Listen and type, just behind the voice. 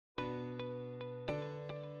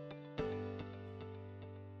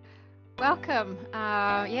welcome.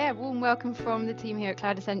 Warm welcome from the team here at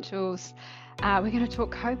Cloud Essentials. We're going to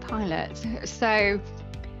talk Copilot. So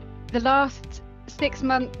the last 6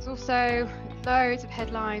 months or so, loads of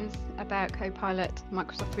headlines about Copilot,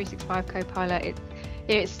 Microsoft 365 Copilot.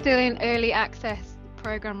 It's still in early access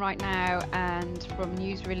program right now, and from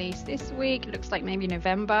news release this week, it looks like maybe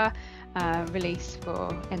November release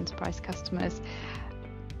for enterprise customers.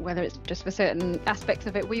 Whether it's just for certain aspects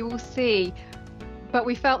of it, we will see. But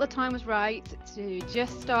we felt the time was right to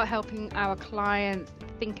just start helping our clients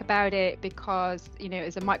think about it because,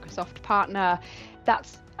 as a Microsoft partner,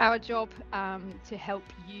 that's our job to help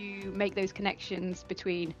you make those connections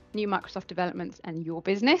between new Microsoft developments and your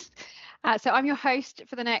business. So I'm your host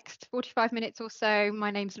for the next 45 minutes or so.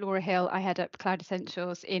 My name's Laura Hill. I head up Cloud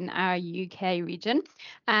Essentials in our UK region.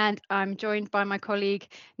 And I'm joined by my colleague,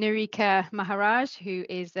 Nirika Maharaj, who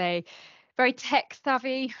is a very tech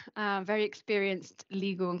savvy, very experienced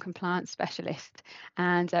legal and compliance specialist.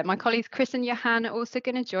 And my colleagues Chris and Johan are also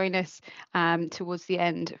going to join us towards the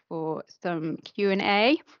end for some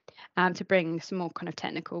Q&A to bring some more kind of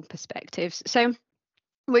technical perspectives. So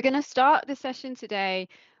we're going to start the session today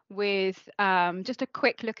with just a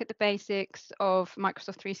quick look at the basics of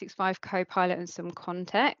Microsoft 365 Copilot and some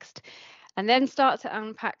context, and then start to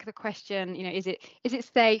unpack the question, is it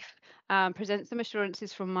safe? Present some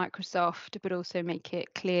assurances from Microsoft, but also make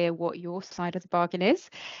it clear what your side of the bargain is.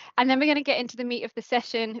 And then we're going to get into the meat of the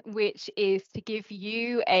session, which is to give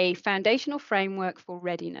you a foundational framework for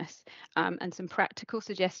readiness and some practical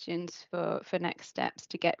suggestions for next steps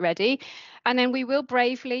to get ready. And then we will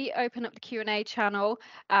bravely open up the Q&A channel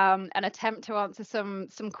and attempt to answer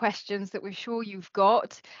some questions that we're sure you've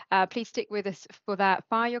got. Please stick with us for that.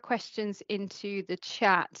 Fire your questions into the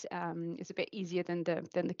chat. It's a bit easier than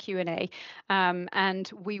the Q&A.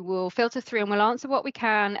 And we will filter through and we'll answer what we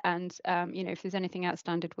can. And if there's anything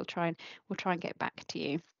outstanding, we'll try and get back to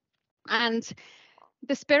you. And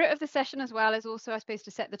the spirit of the session as well is also, I suppose,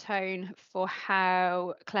 to set the tone for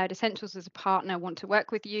how Cloud Essentials as a partner want to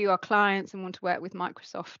work with you, our clients, and want to work with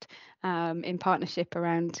Microsoft in partnership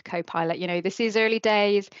around Copilot. This is early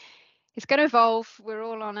days. It's going to evolve. We're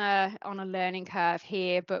all on a learning curve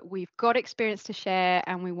here, but we've got experience to share,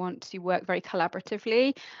 and we want to work very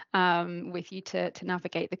collaboratively with you to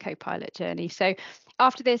navigate the Copilot journey. So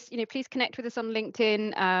after this, please connect with us on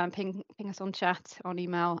LinkedIn, ping us on chat, on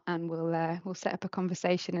email, and we'll set up a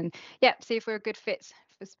conversation and see if we're a good fit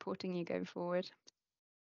for supporting you going forward.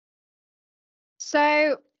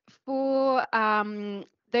 So for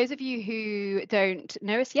those of you who don't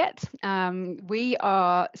know us yet, we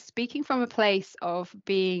are speaking from a place of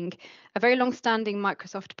being a very long-standing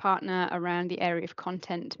Microsoft partner around the area of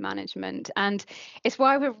content management. And it's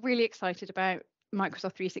why we're really excited about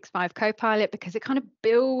Microsoft 365 Copilot, because it kind of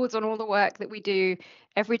builds on all the work that we do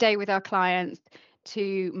every day with our clients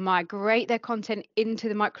to migrate their content into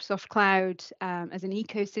the Microsoft Cloud as an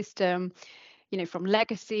ecosystem, from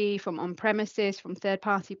legacy, from on-premises, from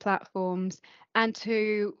third-party platforms, and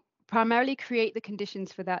to primarily create the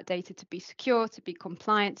conditions for that data to be secure, to be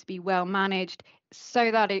compliant, to be well managed, so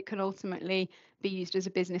that it can ultimately be used as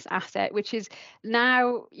a business asset, which is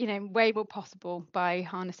now, way more possible by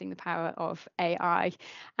harnessing the power of AI.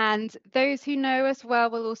 And those who know us well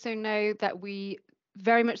will also know that we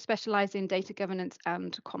very much specialize in data governance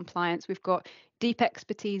and compliance. We've got deep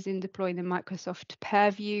expertise in deploying the Microsoft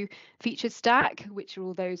Purview feature stack, which are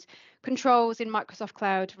all those controls in Microsoft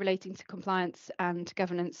Cloud relating to compliance and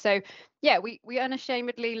governance. So we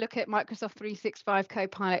unashamedly look at Microsoft 365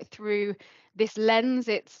 Copilot through this lens.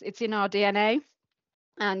 It's in our DNA.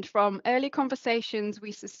 And from early conversations,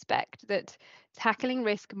 we suspect that tackling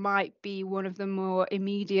risk might be one of the more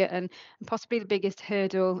immediate and possibly the biggest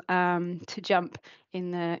hurdle to jump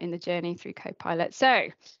in the journey through Copilot. So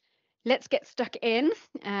let's get stuck in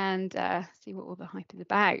and see what all the hype is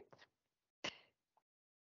about.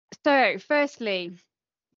 So firstly,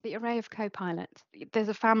 the array of Copilots. There's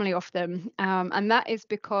a family of them, and that is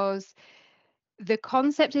because the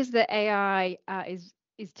concept is that AI is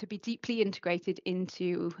to be deeply integrated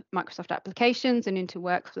into Microsoft applications and into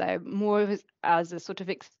workflow, more as a sort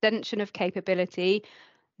of extension of capability,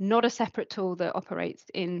 not a separate tool that operates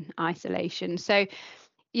in isolation. So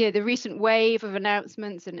the recent wave of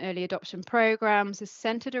announcements and early adoption programs is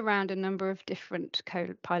centered around a number of different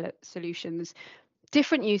Copilot solutions,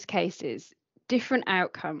 different use cases, different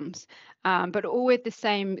outcomes. but all with the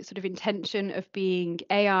same sort of intention of being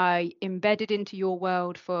AI embedded into your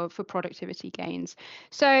world for productivity gains.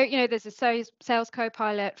 So, there's a sales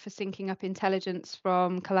Copilot for syncing up intelligence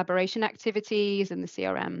from collaboration activities and the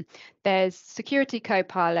CRM. There's security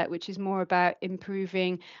Copilot, which is more about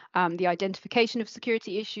improving the identification of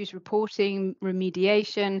security issues, reporting,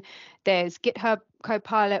 remediation. There's GitHub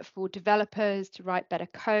Copilot for developers to write better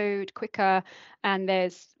code quicker. And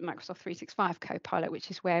there's Microsoft 365 Copilot,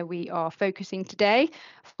 which is where we are focusing today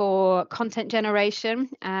for content generation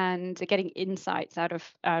and getting insights out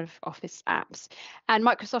of Office apps. And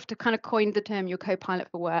Microsoft have kind of coined the term your Copilot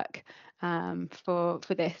for work for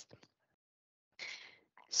this.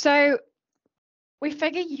 So we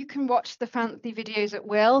figure you can watch the fancy videos at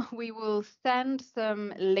will. We will send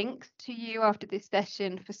some links to you after this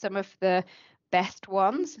session for some of the best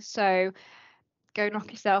ones. So go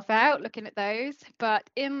knock yourself out looking at those. But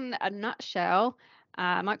in a nutshell,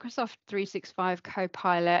 Microsoft 365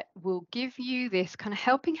 Copilot will give you this kind of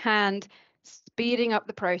helping hand, speeding up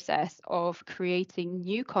the process of creating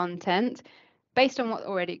new content based on what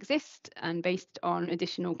already exists and based on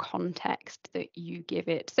additional context that you give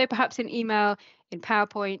it. So perhaps in email, in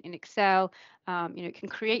PowerPoint, in Excel, it can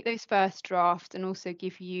create those first drafts and also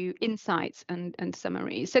give you insights and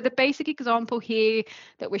summaries. So the basic example here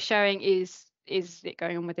that we're showing is it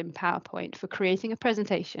going on within PowerPoint for creating a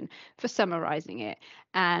presentation, for summarizing it,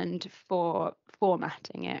 and for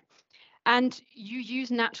formatting it. And you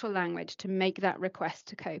use natural language to make that request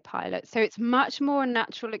to Copilot. So it's much more a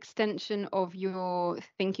natural extension of your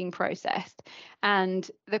thinking process. And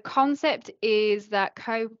the concept is that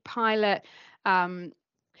Copilot,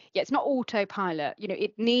 it's not autopilot.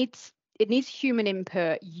 It needs human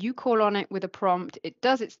input. You call on it with a prompt, it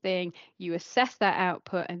does its thing, you assess that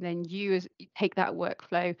output, and then you take that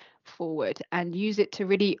workflow forward and use it to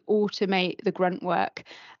really automate the grunt work.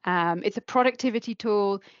 It's a productivity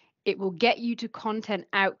tool. It will get you to content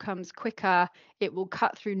outcomes quicker. It will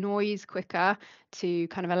cut through noise quicker to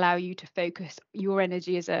kind of allow you to focus your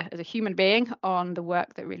energy as a human being on the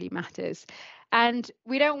work that really matters. And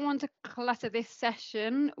we don't want to clutter this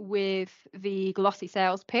session with the glossy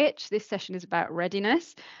sales pitch. This session is about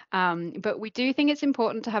readiness, but we do think it's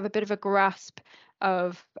important to have a bit of a grasp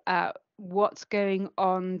of what's going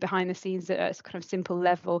on behind the scenes at a kind of simple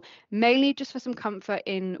level, mainly just for some comfort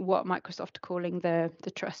in what Microsoft are calling the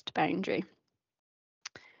trust boundary.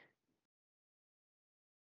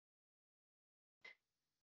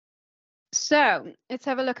 So let's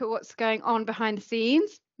have a look at what's going on behind the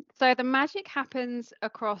scenes. So the magic happens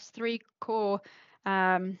across three core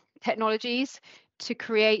technologies to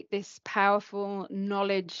create this powerful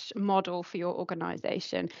knowledge model for your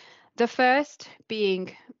organization. The first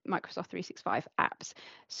being Microsoft 365 apps.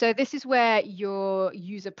 So this is where your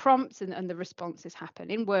user prompts and the responses happen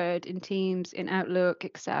in Word, in Teams, in Outlook,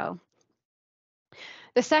 Excel.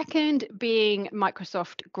 The second being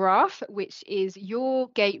Microsoft Graph, which is your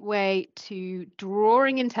gateway to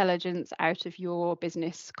drawing intelligence out of your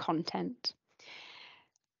business content.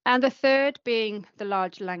 And the third being the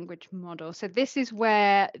large language model. So this is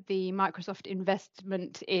where the Microsoft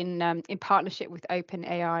investment in partnership with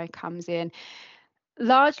OpenAI comes in.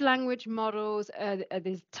 Large language models are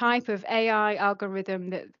this type of AI algorithm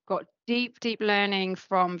that got deep learning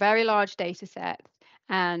from very large data sets.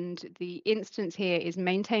 And the instance here is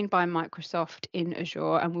maintained by Microsoft in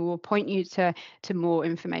Azure, and we will point you to more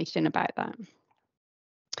information about that.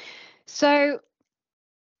 So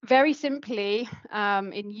very simply,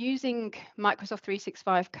 in using Microsoft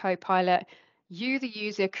 365 Copilot, you, the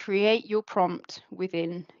user, create your prompt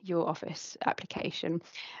within your Office application.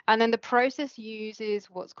 And then the process uses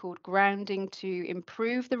what's called grounding to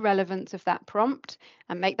improve the relevance of that prompt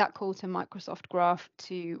and make that call to Microsoft Graph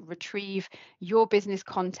to retrieve your business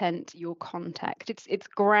content, your contact. It's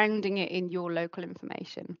grounding it in your local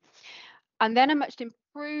information. And then a much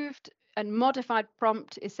improved and modified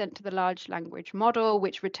prompt is sent to the large language model,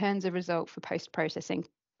 which returns a result for post-processing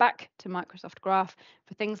back to Microsoft Graph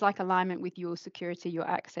for things like alignment with your security, your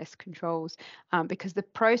access controls, because the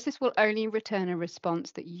process will only return a response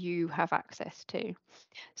that you have access to.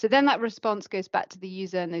 So then that response goes back to the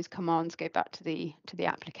user, and those commands go back to the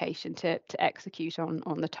application to execute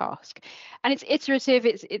on the task. And it's iterative.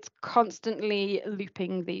 It's constantly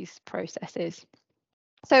looping these processes.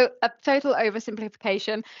 So a total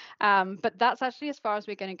oversimplification, but that's actually as far as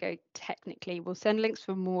we're going to go technically. We'll send links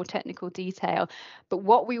for more technical detail. But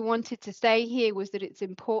what we wanted to say here was that it's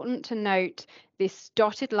important to note this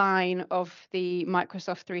dotted line of the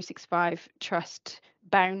Microsoft 365 trust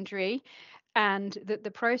boundary, and that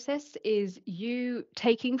the process is you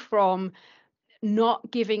taking from not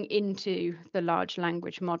giving into the large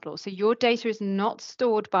language model. So your data is not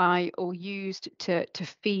stored by or used to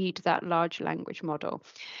feed that large language model.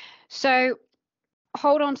 So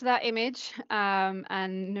hold on to that image, and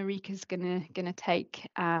Narika's gonna take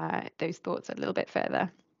those thoughts a little bit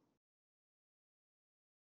further.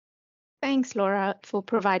 Thanks, Laura, for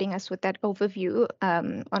providing us with that overview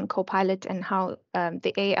on Copilot and how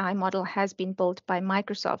the AI model has been built by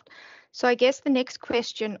Microsoft. So I guess the next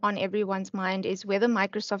question on everyone's mind is whether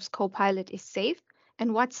Microsoft's Copilot is safe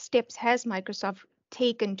and what steps has Microsoft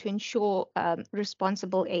taken to ensure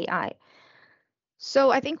responsible AI.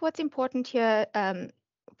 So I think what's important here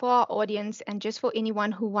for our audience and just for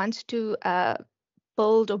anyone who wants to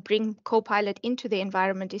build or bring Copilot into the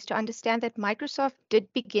environment is to understand that Microsoft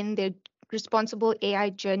did begin their responsible AI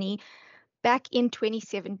journey back in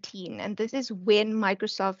 2017. And this is when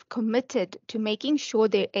Microsoft committed to making sure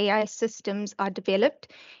their AI systems are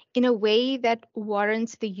developed in a way that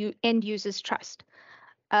warrants the end user's trust.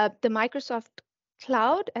 The Microsoft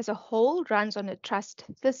cloud as a whole runs on a trust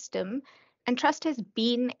system, and trust has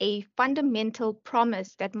been a fundamental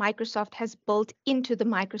promise that Microsoft has built into the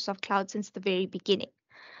Microsoft cloud since the very beginning.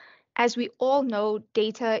 As we all know,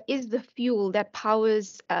 data is the fuel that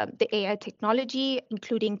powers the AI technology,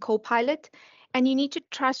 including Copilot, and you need to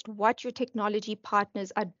trust what your technology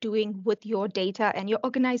partners are doing with your data and your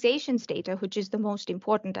organization's data, which is the most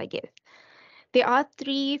important, I guess. There are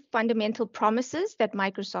three fundamental promises that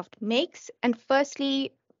Microsoft makes. And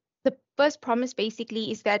firstly, the first promise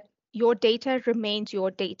basically is that your data remains your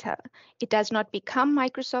data. It does not become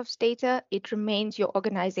Microsoft's data, it remains your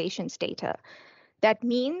organization's data. That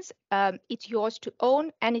means it's yours to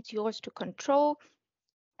own and it's yours to control.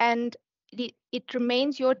 And it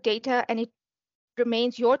remains your data and it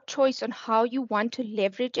remains your choice on how you want to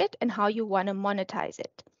leverage it and how you want to monetize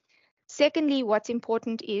it. Secondly, what's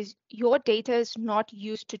important is your data is not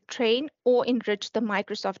used to train or enrich the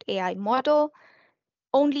Microsoft AI model.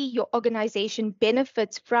 Only your organization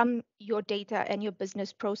benefits from your data and your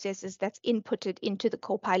business processes that's inputted into the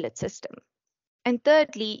Copilot system. And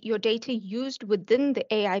thirdly, your data used within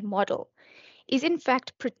the AI model is in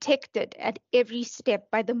fact protected at every step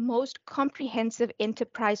by the most comprehensive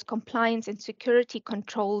enterprise compliance and security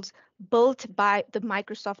controls built by the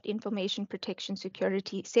Microsoft Information Protection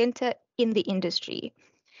Security Center in the industry.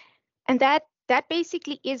 And that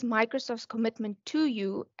basically is Microsoft's commitment to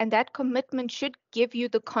you, and that commitment should give you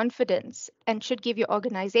the confidence and should give your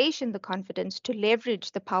organization the confidence to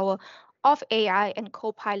leverage the power of AI and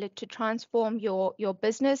Copilot to transform your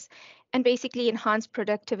business and basically enhance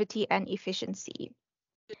productivity and efficiency.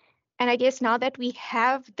 And I guess now that we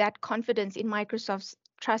have that confidence in Microsoft's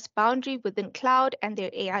trust boundary within cloud and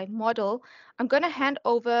their AI model, I'm going to hand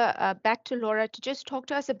over back to Laura to just talk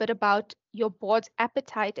to us a bit about your board's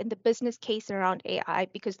appetite and the business case around AI,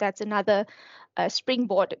 because that's another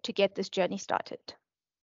springboard to get this journey started.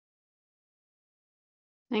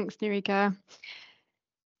 Thanks, Narika.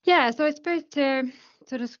 Yeah, so I suppose to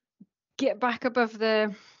sort of get back above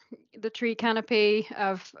the tree canopy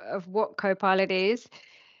of what Copilot is,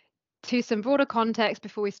 to some broader context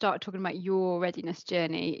before we start talking about your readiness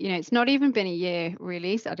journey. It's not even been a year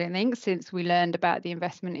really, I don't think, since we learned about the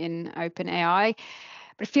investment in OpenAI,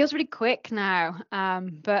 but it feels really quick now.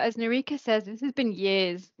 But as Narika says, this has been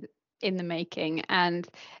years in the making, and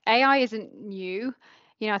AI isn't new.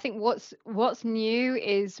 I think what's new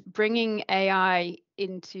is bringing AI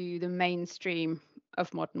into the mainstream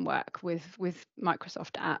of modern work with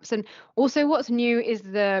Microsoft apps. And also what's new is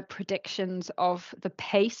the predictions of the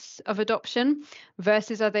pace of adoption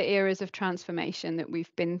versus other eras of transformation that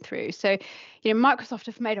we've been through. So, Microsoft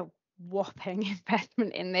have made a whopping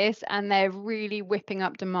investment in this, and they're really whipping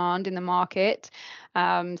up demand in the market.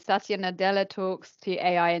 Satya Nadella talks to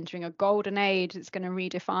AI entering a golden age that's going to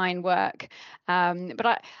redefine work.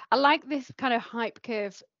 But I like this kind of hype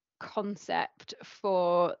curve concept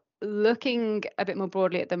for looking a bit more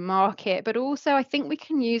broadly at the market, but also I think we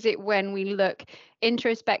can use it when we look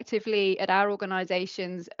introspectively at our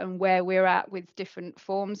organizations and where we're at with different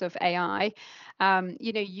forms of AI.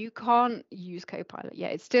 You can't use Copilot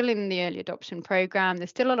yet. It's still in the early adoption program.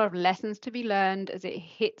 There's still a lot of lessons to be learned as it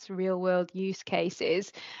hits real world use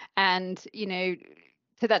cases. And,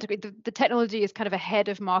 to that degree, the technology is kind of ahead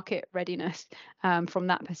of market readiness from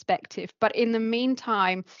that perspective. But in the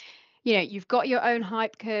meantime, you've got your own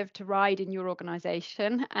hype curve to ride in your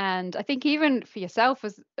organization. And I think even for yourself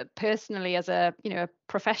as personally as a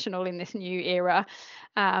professional in this new era,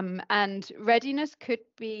 and readiness could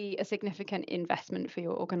be a significant investment for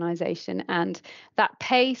your organization. And that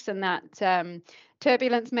pace and that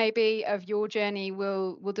turbulence maybe of your journey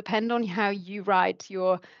will depend on how you ride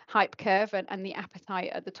your hype curve and the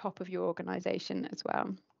appetite at the top of your organization as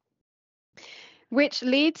well. Which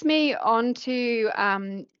leads me on to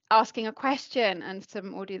asking a question and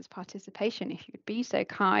some audience participation, if you'd be so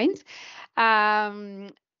kind.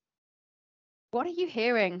 What are you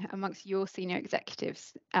hearing amongst your senior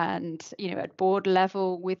executives and, at board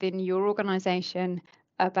level within your organization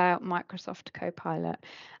about Microsoft Copilot?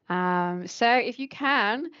 So if you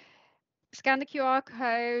can, scan the QR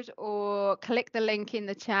code or click the link in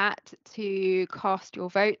the chat to cast your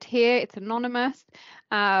vote here. It's anonymous.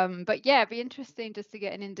 But yeah, it'd be interesting just to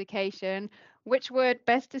get an indication which word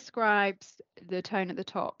best describes the tone at the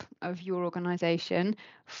top of your organization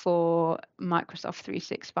for Microsoft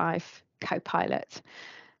 365 Copilot.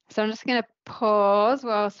 So I'm just going to pause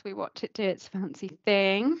whilst we watch it do its fancy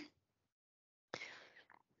thing.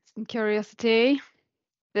 Some curiosity.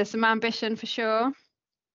 There's some ambition for sure.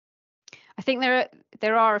 I think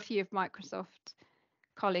there are a few of Microsoft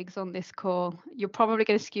colleagues on this call. You're probably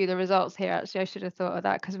going to skew the results here. Actually, I should have thought of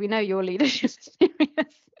that because we know your leadership is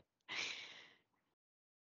serious.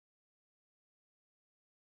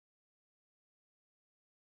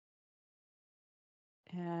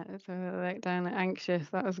 Yeah, it's a look down at anxious.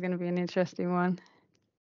 That was going to be an interesting one.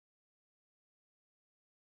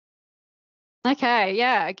 Okay,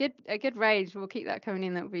 yeah, a good range. We'll keep that coming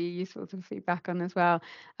in. That will be useful to feedback on as well.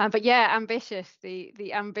 But yeah, ambitious.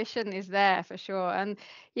 The ambition is there for sure, and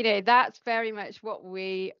that's very much what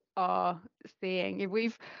we are seeing.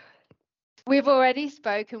 We've already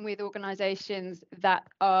spoken with organizations that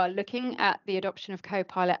are looking at the adoption of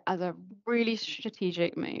Copilot as a really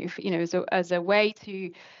strategic move, as a way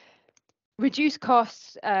to reduce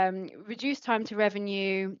costs, reduce time to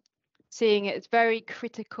revenue, seeing it as very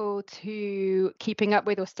critical to keeping up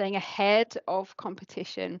with or staying ahead of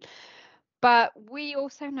competition. But we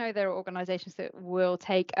also know there are organizations that will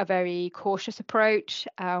take a very cautious approach.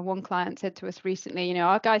 One client said to us recently,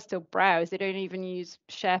 our guys still browse. They don't even use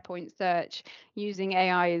SharePoint search. Using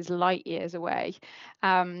AI is light years away.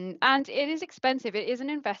 And it is expensive. It is an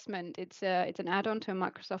investment. It's an add-on to a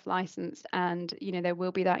Microsoft license. And, there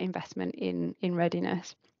will be that investment in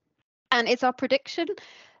readiness. And it's our prediction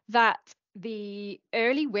that the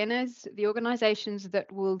early winners, the organizations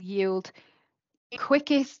that will yield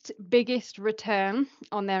quickest, biggest return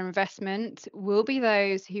on their investment will be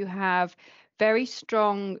those who have very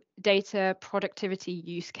strong data productivity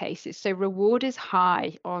use cases. So reward is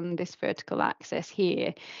high on this vertical axis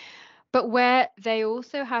here, but where they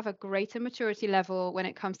also have a greater maturity level when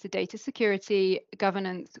it comes to data security,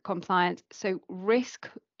 governance, compliance. So risk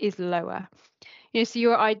is lower. So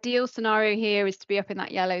your ideal scenario here is to be up in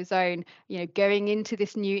that yellow zone, going into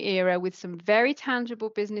this new era with some very tangible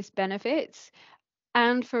business benefits,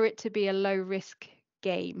 and for it to be a low risk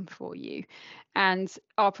game for you. And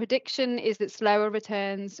our prediction is that slower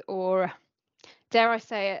returns, or dare I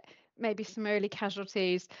say it, maybe some early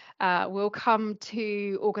casualties, will come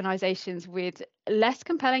to organizations with less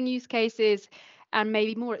compelling use cases and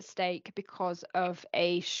maybe more at stake because of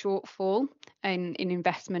a shortfall in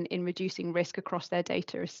investment in reducing risk across their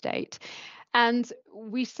data estate. And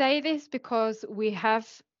we say this because we've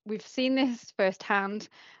seen this firsthand.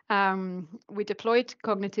 We deployed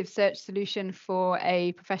cognitive search solution for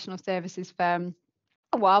a professional services firm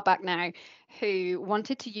a while back now who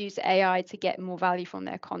wanted to use AI to get more value from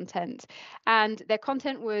their content. And their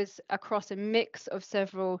content was across a mix of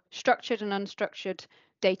several structured and unstructured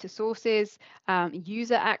data sources.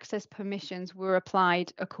 User access permissions were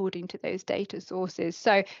applied according to those data sources.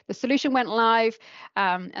 So the solution went live,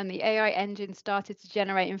 and the AI engine started to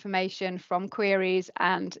generate information from queries,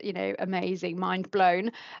 and amazing, mind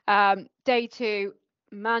blown. Day two,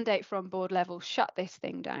 mandate from board level, shut this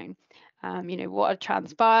thing down. What had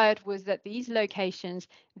transpired was that these locations,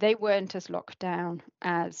 they weren't as locked down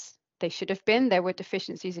as they should have been. There were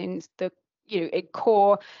deficiencies in the in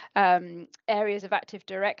core areas of Active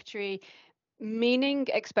Directory, meaning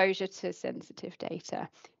exposure to sensitive data.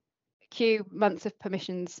 Months of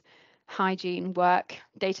permissions, hygiene work,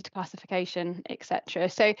 data classification, etc.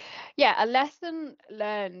 So yeah, a lesson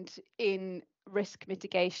learned in risk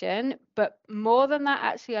mitigation, but more than that,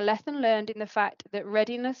 actually a lesson learned in the fact that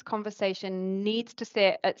readiness conversation needs to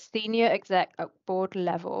sit at senior exec at board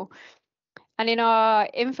level. And in our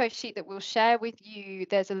info sheet that we'll share with you,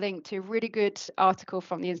 there's a link to a really good article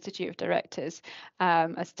from the Institute of Directors,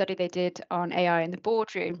 a study they did on AI in the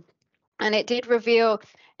boardroom. And it did reveal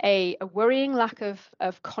a worrying lack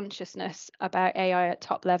of consciousness about AI at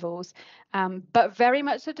top levels, but very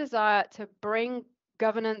much a desire to bring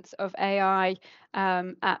governance of AI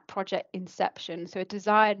at project inception. So a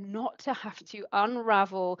desire not to have to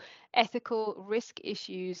unravel ethical risk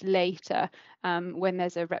issues later when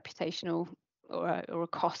there's a reputational or a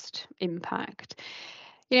cost impact.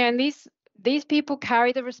 And these people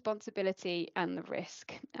carry the responsibility and the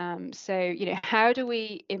risk. So, how do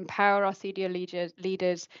we empower our senior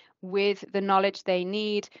leaders with the knowledge they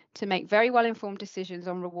need to make very well-informed decisions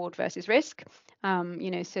on reward versus risk,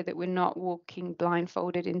 so that we're not walking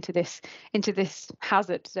blindfolded into this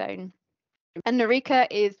hazard zone. And Narika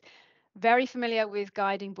is very familiar with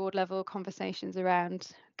guiding board level conversations around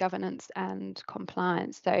governance and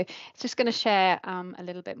compliance. So it's just going to share a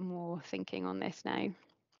little bit more thinking on this now.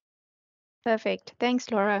 Perfect.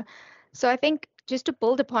 Thanks, Laura. So I think just to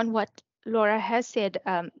build upon what Laura has said,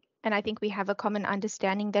 and I think we have a common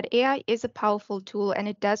understanding that AI is a powerful tool and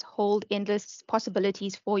it does hold endless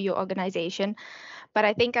possibilities for your organization. But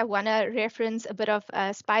I think I want to reference a bit of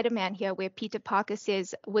Spider-Man here, where Peter Parker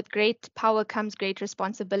says, with great power comes great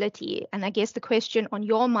responsibility. And I guess the question on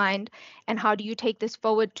your mind, and how do you take this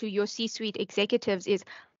forward to your C-suite executives, is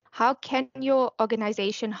how can your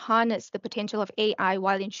organization harness the potential of AI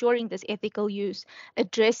while ensuring this ethical use,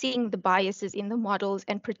 addressing the biases in the models,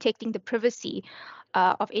 and protecting the privacy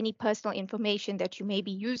of any personal information that you may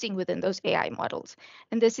be using within those AI models?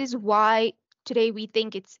 And this is why today we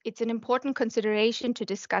think it's an important consideration to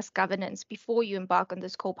discuss governance before you embark on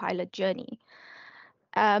this Copilot journey.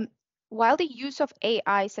 While the use of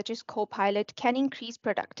AI, such as Copilot, can increase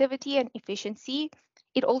productivity and efficiency,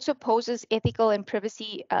 it also poses ethical and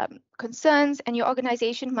privacy concerns, and your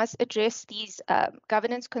organization must address these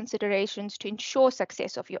governance considerations to ensure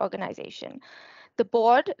success of your organization. The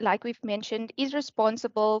board, like we've mentioned, is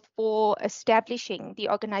responsible for establishing the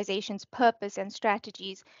organization's purpose and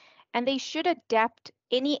strategies, and they should adapt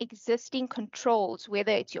any existing controls,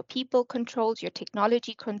 whether it's your people controls, your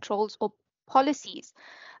technology controls, or policies,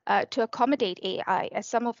 to accommodate AI, as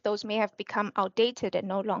some of those may have become outdated and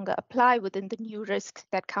no longer apply within the new risks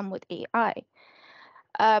that come with AI.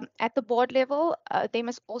 At the board level, they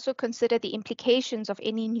must also consider the implications of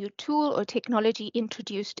any new tool or technology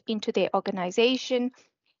introduced into their organization.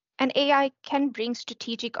 And AI can bring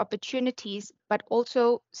strategic opportunities, but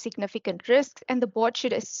also significant risks, and the board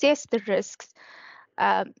should assess the risks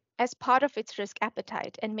as part of its risk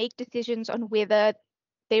appetite and make decisions on whether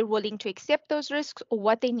they're willing to accept those risks or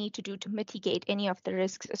what they need to do to mitigate any of the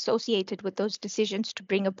risks associated with those decisions to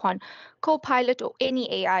bring upon Copilot or any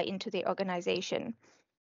AI into their organization.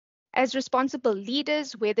 As responsible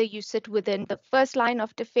leaders, whether you sit within the first line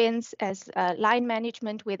of defense as line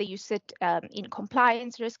management, whether you sit in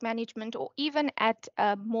compliance risk management, or even at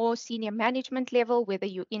a more senior management level, whether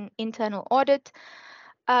you're in internal audit,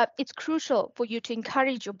 it's crucial for you to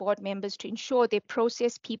encourage your board members to ensure their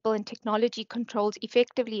process, people, and technology controls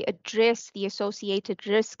effectively address the associated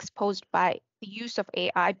risks posed by the use of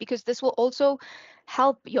AI, because this will also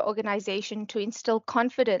help your organization to instill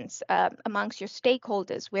confidence amongst your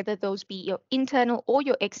stakeholders, whether those be your internal or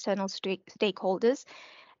your external stakeholders,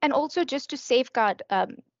 and also just to safeguard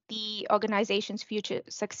the organization's future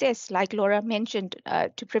success, like Laura mentioned,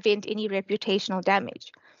 to prevent any reputational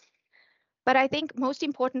damage. But I think most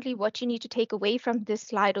importantly, what you need to take away from this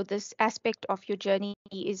slide or this aspect of your journey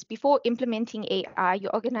is, before implementing AI,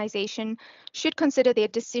 your organization should consider their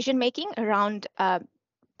decision making around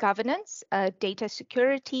governance, data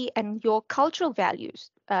security, and your cultural values,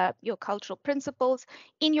 your cultural principles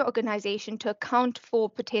in your organization to account for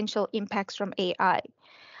potential impacts from AI.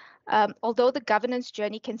 Although the governance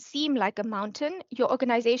journey can seem like a mountain, your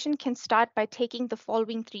organization can start by taking the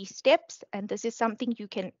following 3 steps, and this is something you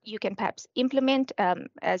can perhaps implement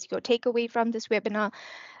as your takeaway from this webinar.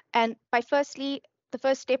 And by the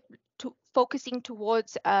first step to focusing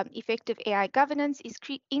towards effective AI governance is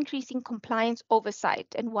increasing compliance oversight.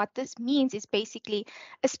 And what this means is basically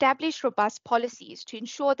establish robust policies to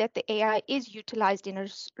ensure that the AI is utilized in a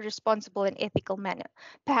responsible and ethical manner.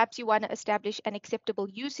 Perhaps you want to establish an acceptable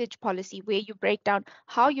usage policy where you break down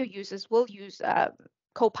how your users will use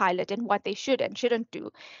Copilot and what they should and shouldn't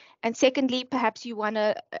do. And secondly, perhaps you want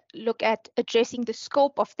to look at addressing the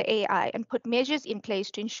scope of the AI and put measures in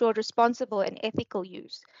place to ensure responsible and ethical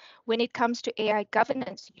use. When it comes to AI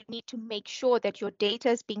governance, you need to make sure that your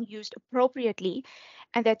data is being used appropriately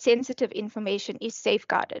and that sensitive information is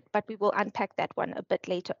safeguarded. But we will unpack that one a bit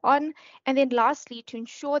later on. And then lastly, to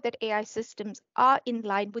ensure that AI systems are in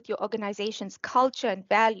line with your organization's culture and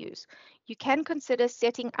values, you can consider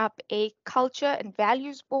setting up a culture and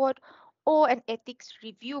values board or an ethics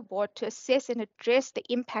review board to assess and address the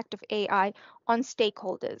impact of AI on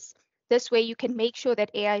stakeholders. This way you can make sure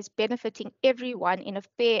that AI is benefiting everyone in a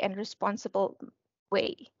fair and responsible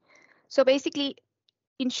way. So basically,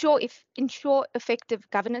 ensure effective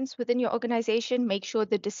governance within your organization. Make sure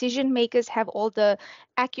the decision makers have all the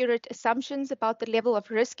accurate assumptions about the level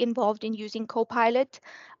of risk involved in using Copilot.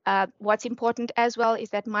 What's important as well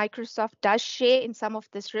is that Microsoft does share in some of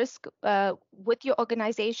this risk with your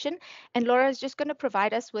organization. And Laura is just going to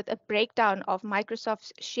provide us with a breakdown of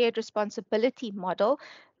Microsoft's shared responsibility model.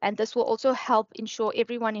 And this will also help ensure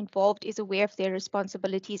everyone involved is aware of their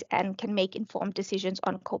responsibilities and can make informed decisions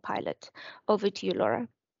on Copilot. Over to you, Laura.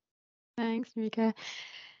 Thanks, Rika.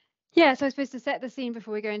 Yeah, so I suppose to set the scene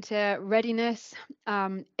before we go into readiness,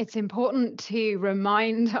 it's important to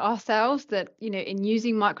remind ourselves that, in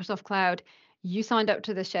using Microsoft Cloud, you signed up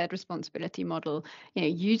to the shared responsibility model.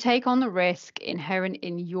 You take on the risk inherent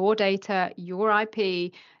in your data, your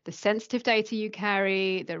IP, the sensitive data you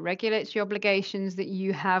carry, the regulatory obligations that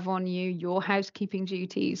you have on you, your housekeeping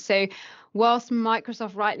duties. So whilst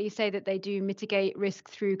Microsoft rightly say that they do mitigate risk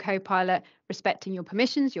through Copilot, respecting your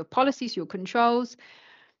permissions, your policies, your controls,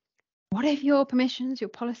 what if your permissions, your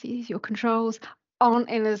policies, your controls aren't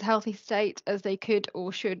in as healthy state as they could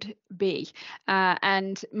or should be?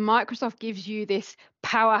 And Microsoft gives you this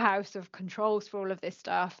powerhouse of controls for all of this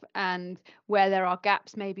stuff. And where there are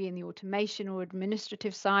gaps, maybe in the automation or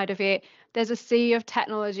administrative side of it, there's a sea of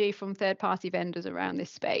technology from third-party vendors around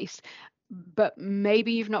this space. But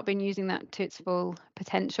maybe you've not been using that to its full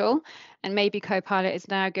potential. And maybe Copilot is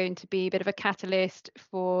now going to be a bit of a catalyst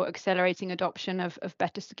for accelerating adoption of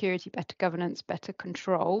better security, better governance, better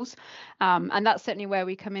controls. And that's certainly where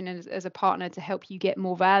we come in as a partner to help you get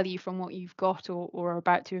more value from what you've got or are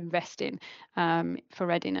about to invest in for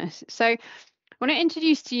readiness. So I want to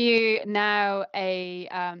introduce to you now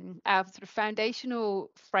our sort of foundational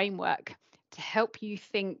framework to help you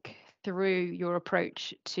think through your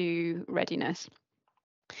approach to readiness.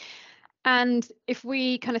 And if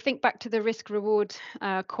we kind of think back to the risk reward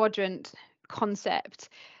quadrant concept,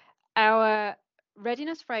 our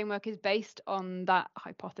readiness framework is based on that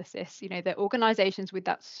hypothesis, that organizations with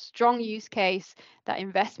that strong use case, that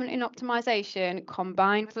investment in optimization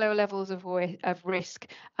combined with lower levels of risk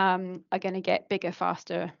are going to get bigger,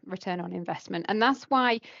 faster return on investment. And that's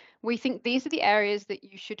why we think these are the areas that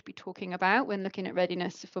you should be talking about when looking at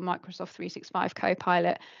readiness for Microsoft 365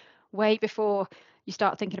 Copilot, way before you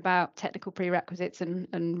start thinking about technical prerequisites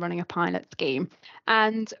and running a pilot scheme.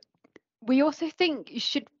 And we also think you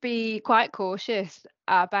should be quite cautious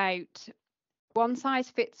about one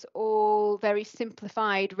size fits all, very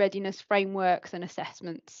simplified readiness frameworks and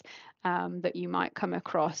assessments that you might come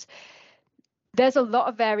across. There's a lot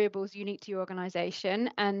of variables unique to your organization,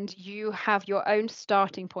 and you have your own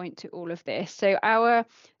starting point to all of this. So our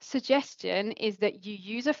suggestion is that you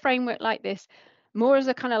use a framework like this more as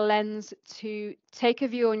a kind of lens to take a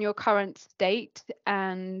view on your current state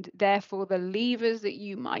and therefore the levers that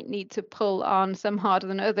you might need to pull on, some harder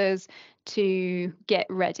than others, to get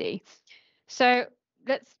ready. So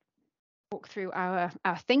let's walk through our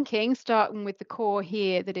thinking, starting with the core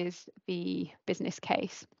here, that is the business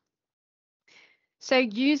case. So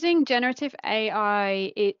using generative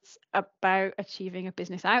AI, it's about achieving a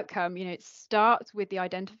business outcome. It starts with the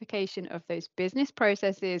identification of those business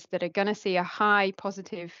processes that are going to see a high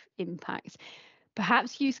positive impact.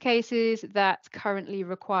 Perhaps use cases that currently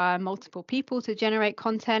require multiple people to generate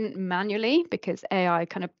content manually because AI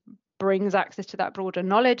kind of brings access to that broader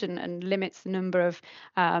knowledge and limits the number of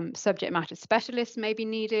subject matter specialists may be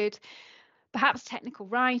needed. Perhaps technical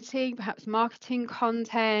writing, perhaps marketing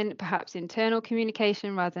content, perhaps internal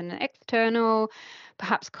communication rather than external,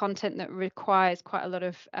 perhaps content that requires quite a lot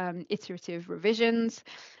of iterative revisions.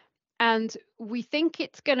 And we think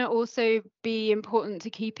it's going to also be important to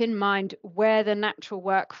keep in mind where the natural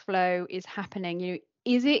workflow is happening.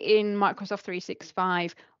 Is it in Microsoft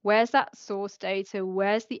 365? Where's that source data?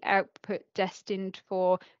 Where's the output destined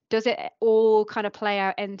for? Does it all kind of play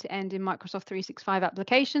out end to end in Microsoft 365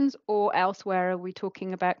 applications, or elsewhere are we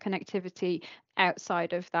talking about connectivity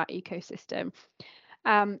outside of that ecosystem?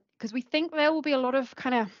 Because we think there will be a lot of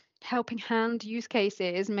kind of helping hand use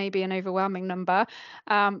cases, maybe an overwhelming number,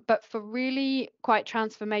 but for really quite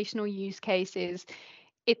transformational use cases,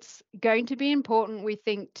 it's going to be important, we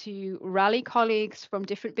think, to rally colleagues from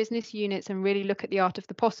different business units and really look at the art of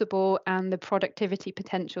the possible and the productivity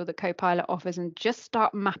potential that Copilot offers and just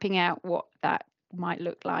start mapping out what that might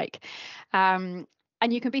look like. And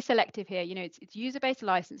you can be selective here. It's user-based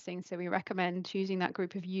licensing, so we recommend choosing that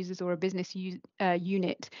group of users or a business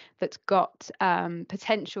unit that's got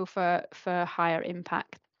potential for higher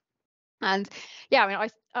impact. And yeah,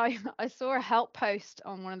 I saw a help post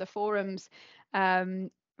on one of the forums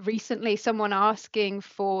recently someone asking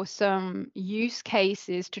for some use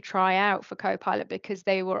cases to try out for Copilot because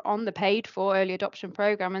they were on the paid for early adoption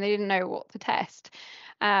program and they didn't know what to test.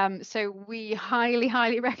 So we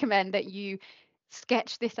highly recommend that you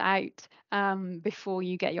sketch this out before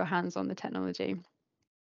you get your hands on the technology.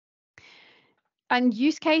 And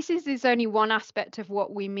use cases is only one aspect of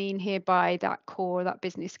what we mean here by that core, that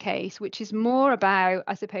business case, which is more about,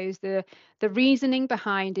 I suppose, the reasoning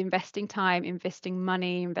behind investing time, investing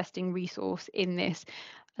money, investing resource in this.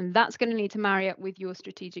 And that's going to need to marry up with your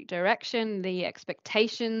strategic direction, the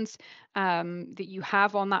expectations that you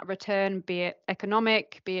have on that return, be it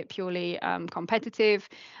economic, be it purely competitive,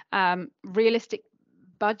 realistic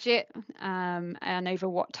budget, and over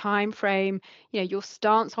what time frame, your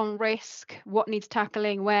stance on risk, what needs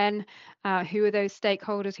tackling when, who are those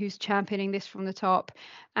stakeholders, who's championing this from the top.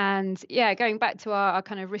 And yeah, going back to our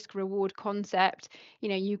kind of risk reward concept,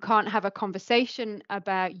 you can't have a conversation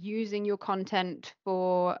about using your content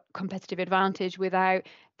for competitive advantage without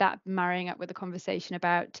that marrying up with a conversation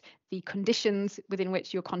about the conditions within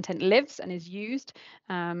which your content lives and is used,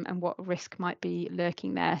 and what risk might be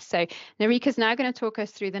lurking there. So Narika's now going to talk us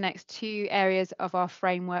through the next two areas of our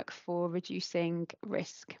framework for reducing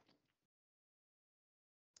risk.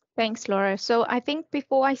 Thanks, Laura. So I think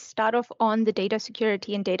before I start off on the data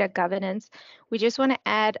security and data governance, we just want to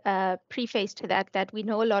add a preface to that we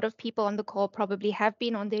know a lot of people on the call probably have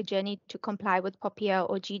been on their journey to comply with POPIA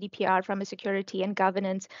or GDPR from a security and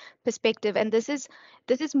governance perspective. And this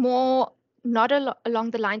is more not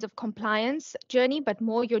along the lines of compliance journey, but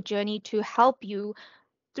more your journey to help you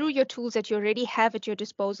through your tools that you already have at your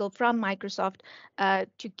disposal from Microsoft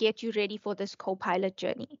to get you ready for this Copilot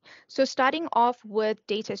journey. So starting off with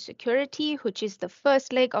data security, which is the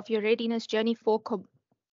first leg of your readiness journey for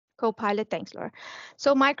Copilot. Thanks, Laura.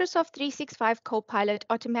 So Microsoft 365 Copilot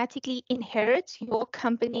automatically inherits your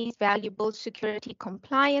company's valuable security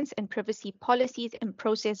compliance and privacy policies and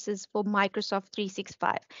processes for Microsoft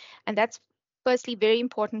 365. And that's firstly very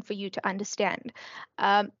important for you to understand.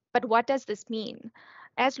 But what does this mean?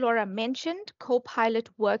 As Laura mentioned, Copilot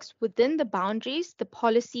works within the boundaries, the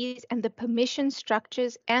policies, and the permission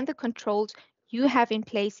structures and the controls you have in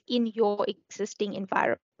place in your existing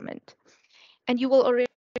environment. And you will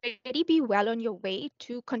already be well on your way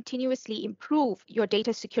to continuously improve your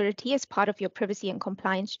data security as part of your privacy and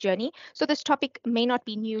compliance journey. So this topic may not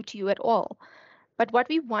be new to you at all. But what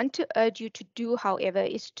we want to urge you to do, however,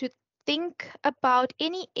 is to think about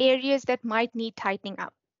any areas that might need tightening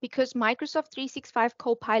up, because Microsoft 365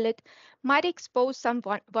 Copilot might expose some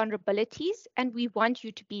vulnerabilities, and we want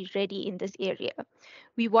you to be ready in this area.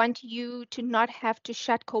 We want you to not have to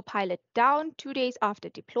shut Copilot down 2 days after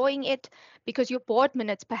deploying it because your board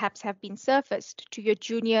minutes perhaps have been surfaced to your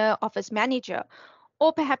junior office manager,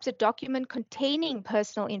 or perhaps a document containing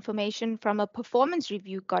personal information from a performance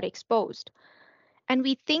review got exposed. And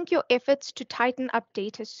we think your efforts to tighten up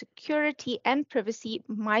data security and privacy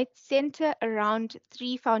might center around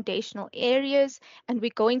 3 foundational areas, and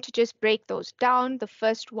we're going to just break those down. The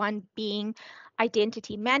first one being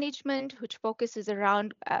identity management, which focuses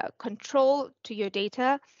around control to your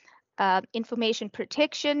data, information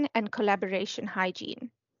protection, and collaboration hygiene.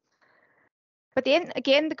 But then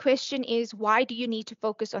again, the question is, why do you need to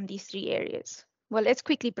focus on these 3 areas? Well, let's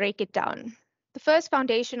quickly break it down. The first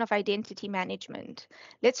foundation of identity management.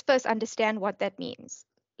 Let's first understand what that means.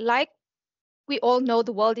 Like we all know,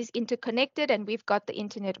 the world is interconnected and we've got the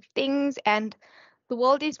Internet of Things, and the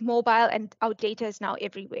world is mobile and our data is now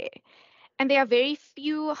everywhere. And there are very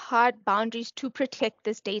few hard boundaries to protect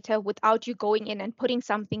this data without you going in and putting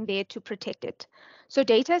something there to protect it. So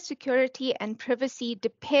data security and privacy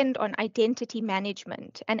depend on identity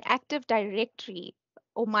management, and Active Directory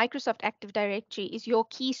or Microsoft Active Directory is your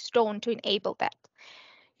keystone to enable that.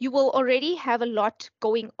 You will already have a lot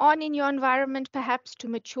going on in your environment, perhaps to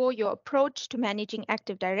mature your approach to managing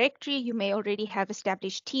Active Directory. You may already have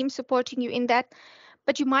established teams supporting you in that,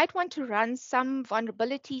 but you might want to run some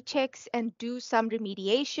vulnerability checks and do some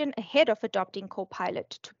remediation ahead of adopting Copilot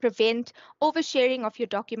to prevent oversharing of your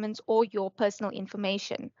documents or your personal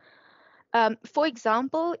information. For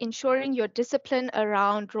example, ensuring your discipline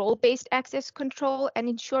around role-based access control and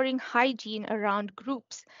ensuring hygiene around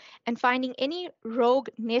groups, and finding any rogue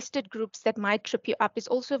nested groups that might trip you up is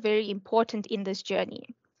also very important in this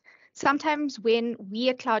journey. Sometimes when we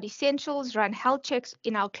at Cloud Essentials run health checks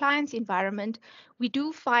in our client's environment, we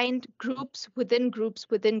do find groups within groups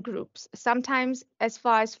within groups, sometimes as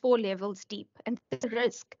far as 4 levels deep, and that's a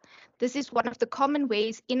risk. This is one of the common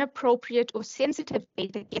ways inappropriate or sensitive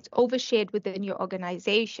data gets overshared within your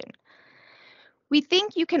organization. We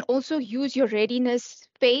think you can also use your readiness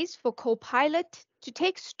phase for Copilot to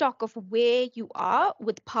take stock of where you are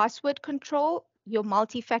with password control, your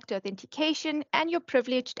multi-factor authentication, and your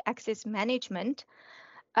privileged access management.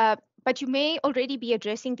 But you may already be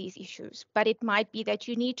addressing these issues, but it might be that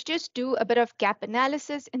you need to just do a bit of gap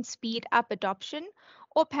analysis and speed up adoption,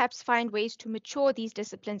 or perhaps find ways to mature these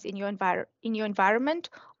disciplines in your environment,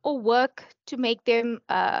 or work to make them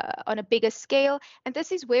on a bigger scale. And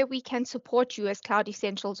this is where we can support you as Cloud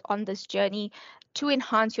Essentials on this journey to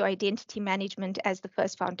enhance your identity management as the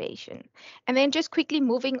first foundation. And then just quickly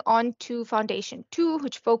moving on to Foundation 2,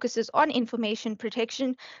 which focuses on information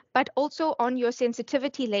protection, but also on your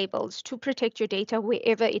sensitivity labels to protect your data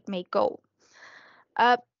wherever it may go.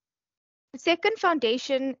 The second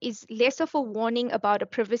foundation is less of a warning about a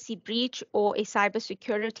privacy breach or a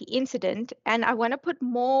cybersecurity incident. And I want to put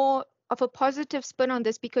more of a positive spin on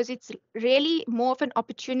this because it's really more of an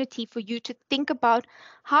opportunity for you to think about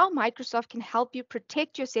how Microsoft can help you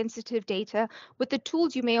protect your sensitive data with the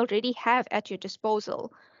tools you may already have at your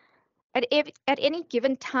disposal. At any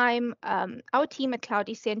given time, our team at Cloud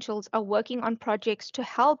Essentials are working on projects to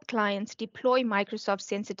help clients deploy Microsoft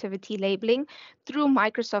sensitivity labeling through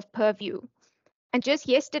Microsoft Purview. And just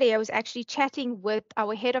yesterday, I was actually chatting with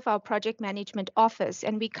our head of our project management office,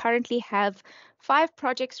 and we currently have 5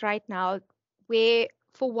 projects right now where,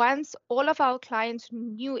 for once, all of our clients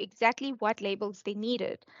knew exactly what labels they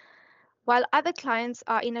needed, while other clients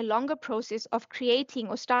are in a longer process of creating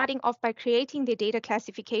or starting off by creating their data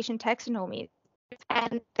classification taxonomy.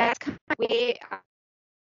 And that's kind of where I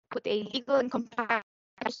put a legal and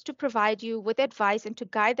compliance to provide you with advice and to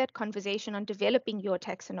guide that conversation on developing your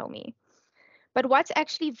taxonomy. But what's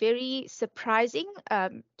actually very surprising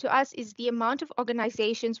to us is the amount of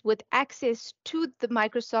organizations with access to the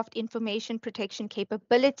Microsoft information protection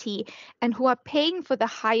capability and who are paying for the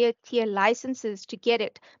higher tier licenses to get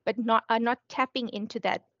it, but are not tapping into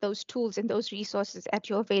those tools and those resources at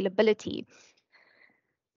your availability.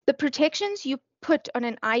 The protections you put on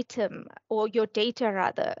an item, or your data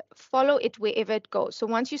rather, follow it wherever it goes. So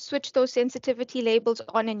once you switch those sensitivity labels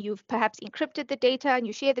on and you've perhaps encrypted the data and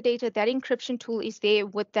you share the data, that encryption tool is there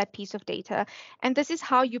with that piece of data. And this is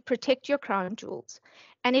how you protect your crown jewels.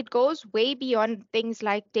 And it goes way beyond things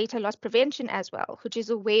like data loss prevention as well, which is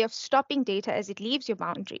a way of stopping data as it leaves your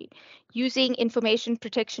boundary. Using information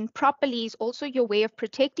protection properly is also your way of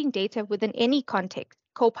protecting data within any context,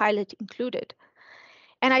 Copilot included.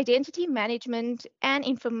 And identity management and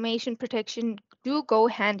information protection do go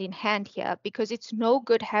hand in hand here, because it's no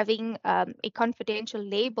good having a confidential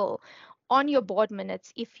label on your board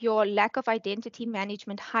minutes if your lack of identity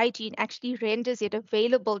management hygiene actually renders it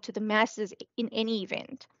available to the masses in any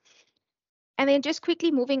event. And then just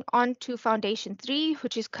quickly moving on to Foundation 3,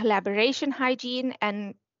 which is collaboration hygiene.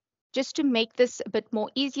 And just to make this a bit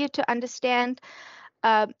more easier to understand,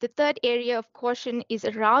 the third area of caution is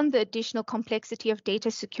around the additional complexity of data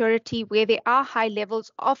security, where there are high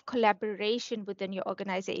levels of collaboration within your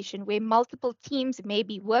organization, where multiple teams may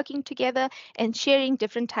be working together and sharing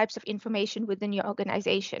different types of information within your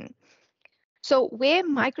organization. So where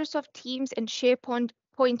Microsoft Teams and SharePoint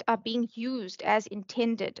are being used as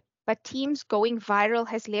intended, but Teams going viral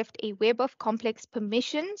has left a web of complex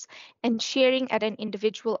permissions and sharing at an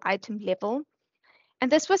individual item level.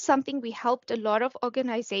 And this was something we helped a lot of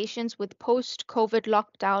organizations with post-COVID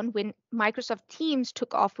lockdown, when Microsoft Teams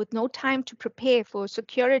took off with no time to prepare for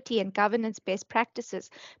security and governance best practices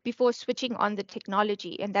before switching on the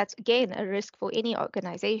technology. And that's, again, a risk for any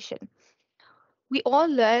organization. We all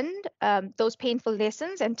learned those painful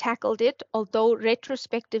lessons and tackled it, although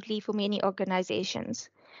retrospectively for many organizations.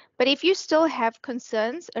 But if you still have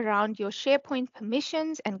concerns around your SharePoint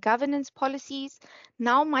permissions and governance policies,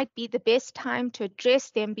 now might be the best time to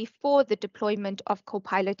address them before the deployment of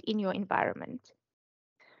Copilot in your environment.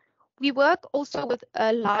 We work also with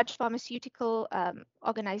a large pharmaceutical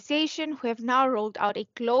organization who have now rolled out a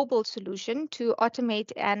global solution to automate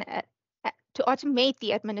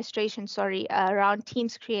the administration, around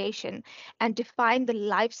Teams creation and define the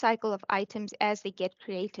life cycle of items as they get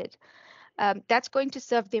created. That's going to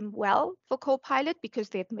serve them well for Copilot because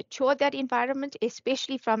they've matured that environment,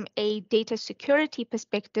 especially from a data security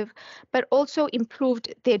perspective, but also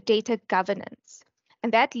improved their data governance.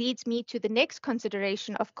 And that leads me to the next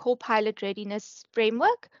consideration of Copilot readiness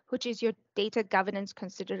framework, which is your data governance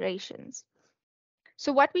considerations.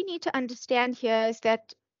 So what we need to understand here is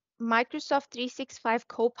that Microsoft 365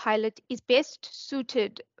 Copilot is best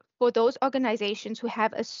suited for those organizations who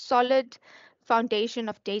have a solid foundation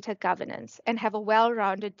of data governance and have a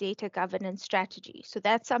well-rounded data governance strategy. So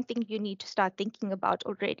that's something you need to start thinking about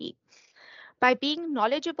already. By being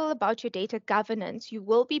knowledgeable about your data governance, you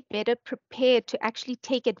will be better prepared to actually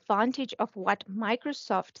take advantage of what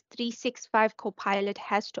Microsoft 365 Copilot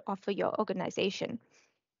has to offer your organization.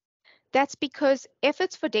 That's because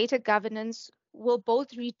efforts for data governance will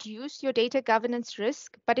both reduce your data governance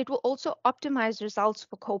risk, but it will also optimize results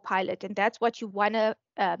for Copilot. And that's what you want to,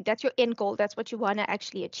 that's your end goal. That's what you want to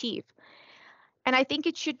actually achieve. And I think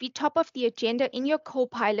it should be top of the agenda in your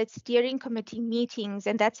Copilot steering committee meetings.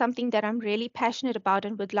 And that's something that I'm really passionate about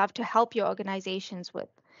and would love to help your organizations with.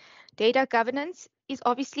 Data governance is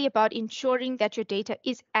obviously about ensuring that your data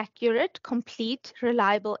is accurate, complete,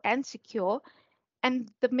 reliable, and secure.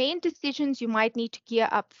 And the main decisions you might need to gear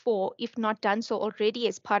up for, if not done so already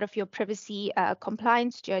as part of your privacy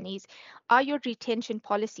compliance journeys, are your retention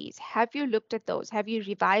policies. Have you looked at those? Have you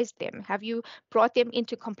revised them? Have you brought them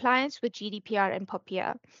into compliance with GDPR and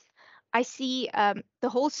POPIA? I see the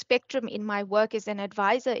whole spectrum in my work as an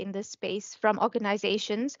advisor in this space, from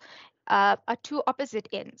organizations are two opposite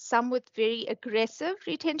ends. Some with very aggressive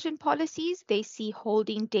retention policies, they see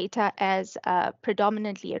holding data as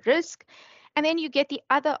predominantly a risk. And then you get the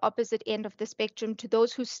other opposite end of the spectrum to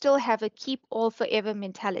those who still have a keep all forever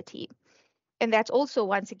mentality. And that's also,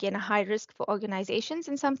 once again, a high risk for organizations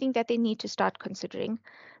and something that they need to start considering.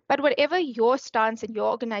 But whatever your stance and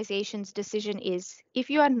your organization's decision is, if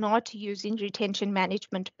you are not using retention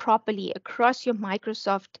management properly across your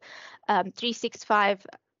Microsoft 365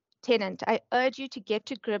 tenant, I urge you to get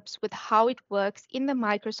to grips with how it works in the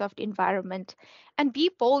Microsoft environment and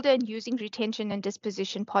be bolder in using retention and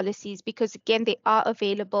disposition policies because, again, they are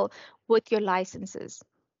available with your licenses.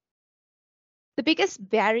 The biggest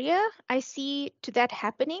barrier I see to that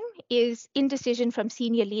happening is indecision from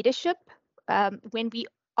senior leadership. When we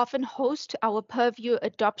often host our Purview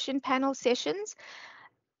adoption panel sessions,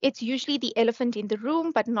 it's usually the elephant in the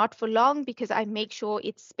room, but not for long because I make sure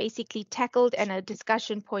it's basically tackled and a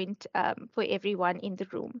discussion point for everyone in the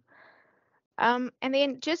room. And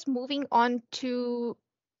then just moving on to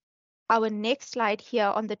our next slide here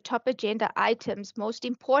on the top agenda items, most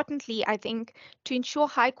importantly, I think, to ensure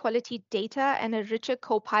high quality data and a richer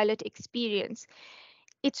Copilot experience.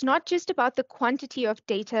 It's not just about the quantity of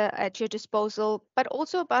data at your disposal, but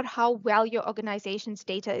also about how well your organization's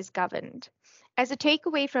data is governed. As a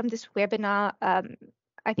takeaway from this webinar,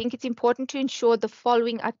 I think it's important to ensure the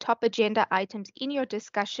following are top agenda items in your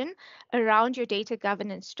discussion around your data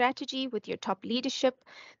governance strategy with your top leadership.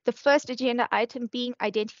 The first agenda item being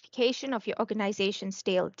identification of your organization's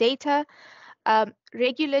stale data.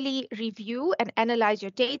 Regularly review and analyze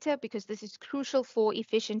your data because this is crucial for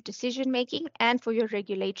efficient decision making and for your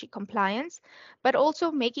regulatory compliance, but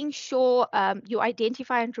also making sure you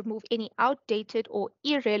identify and remove any outdated or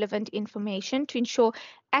irrelevant information to ensure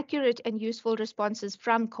accurate and useful responses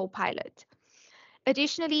from Copilot.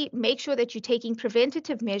 Additionally, make sure that you're taking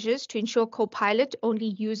preventative measures to ensure Copilot only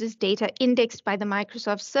uses data indexed by the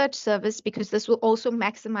Microsoft Search Service because this will also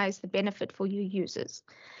maximize the benefit for your users.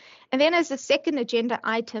 And then as a second agenda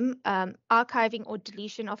item, archiving or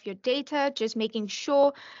deletion of your data, just making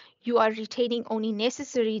sure you are retaining only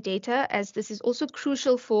necessary data, as this is also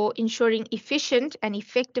crucial for ensuring efficient and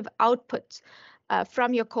effective outputs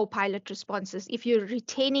from your Copilot responses. If you're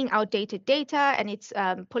retaining outdated data and it's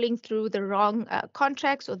pulling through the wrong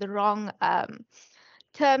contracts or the wrong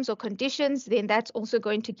terms or conditions, then that's also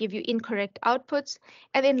going to give you incorrect outputs.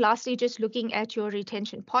 And then lastly, just looking at your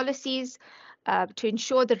retention policies to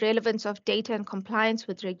ensure the relevance of data and compliance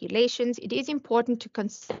with regulations. It is important to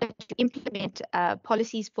consider to implement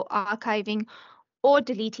policies for archiving or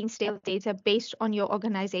deleting stale data based on your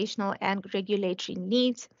organizational and regulatory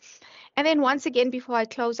needs. And then once again, before I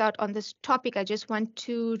close out on this topic, I just want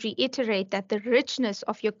to reiterate that the richness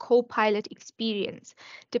of your Copilot experience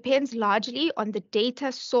depends largely on the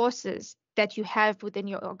data sources that you have within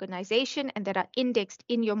your organization and that are indexed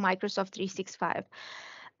in your Microsoft 365.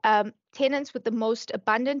 Tenants with the most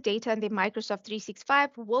abundant data in their Microsoft 365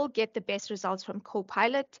 will get the best results from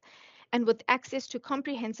Copilot. And with access to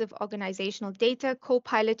comprehensive organizational data,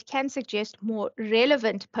 Copilot can suggest more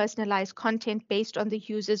relevant personalized content based on the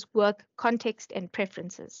user's work context and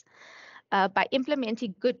preferences. By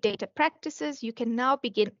implementing good data practices, you can now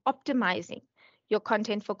begin optimizing your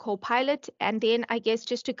content for Copilot. And then I guess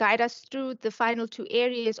just to guide us through the final two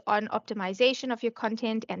areas on optimization of your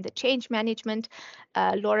content and the change management,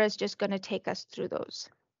 Laura's just going to take us through those.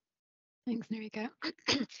 Thanks, Narika.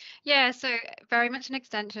 Yeah, so very much an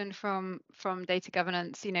extension from data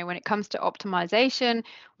governance. You know, when it comes to optimization,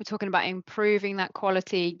 we're talking about improving that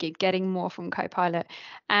quality, getting more from Copilot,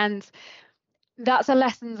 and that's a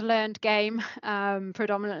lessons learned game.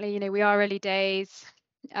 Predominantly, you know, we are early days.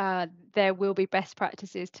 there will be best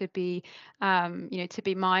practices to be, to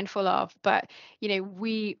be mindful of. But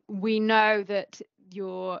we know that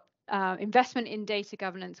your investment in data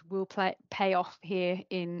governance will pay off here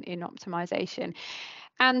in optimization.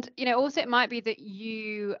 And also it might be that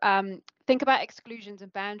you think about exclusions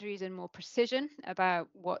and boundaries and more precision about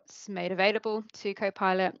what's made available to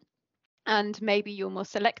Copilot. And maybe you're more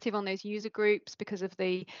selective on those user groups because of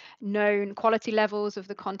the known quality levels of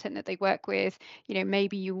the content that they work with.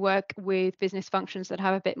 Maybe you work with business functions that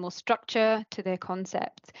have a bit more structure to their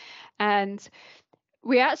concept. And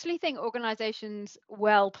we actually think organizations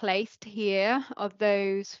well placed here are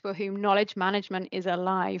those for whom knowledge management is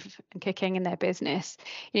alive and kicking in their business.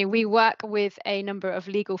 We work with a number of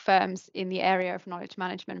legal firms in the area of knowledge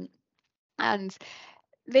management, and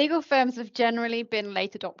legal firms have generally been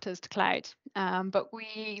late adopters to cloud, but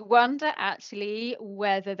we wonder actually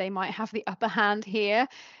whether they might have the upper hand here.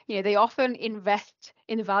 They often invest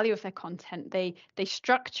in the value of their content. They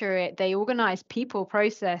structure it, they organize people,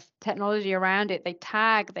 process, technology around it, they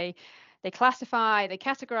tag, they classify, they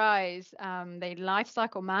categorize, they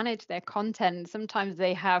lifecycle manage their content. Sometimes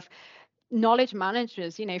they have knowledge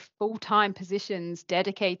managers, full-time positions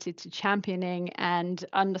dedicated to championing and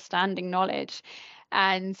understanding knowledge.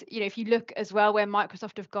 And if you look as well where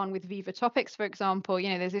Microsoft have gone with Viva Topics, for example,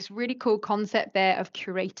 there's this really cool concept there of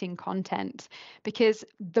curating content, because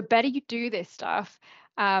the better you do this stuff,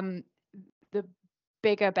 the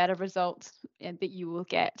bigger, better results that you will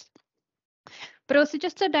get. But also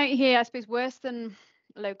just to note here, I suppose worse than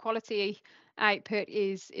low quality output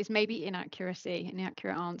is maybe inaccuracy,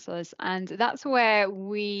 inaccurate answers. And that's where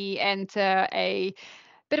we enter a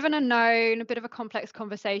bit of an unknown, a bit of a complex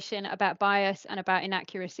conversation about bias and about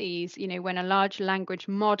inaccuracies. When a large language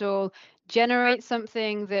model generates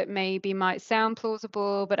something that maybe might sound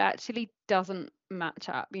plausible, but actually doesn't match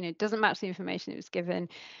up, doesn't match the information it was given.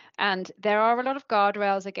 And there are a lot of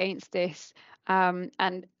guardrails against this.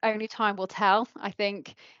 And only time will tell, I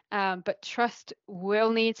think. But trust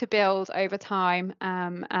will need to build over time,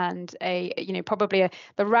 and probably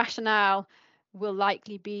the rationale will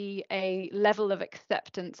likely be a level of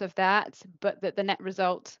acceptance of that, but that the net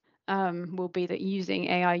result will be that using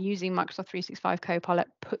AI, using Microsoft 365 Copilot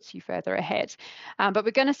puts you further ahead. But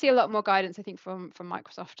we're going to see a lot more guidance, I think, from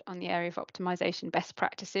Microsoft on the area of optimization best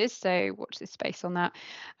practices. So watch this space on that.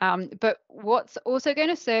 But what's also going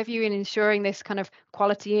to serve you in ensuring this kind of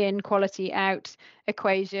quality in, quality out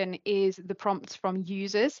equation is the prompts from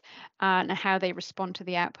users and how they respond to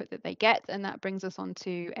the output that they get. And that brings us on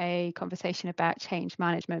to a conversation about change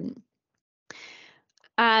management.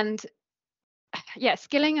 And yeah,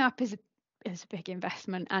 skilling up is a big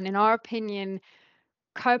investment. And in our opinion,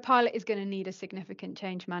 Copilot is going to need a significant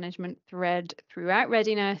change management thread throughout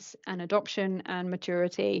readiness and adoption and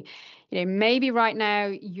maturity. Maybe right now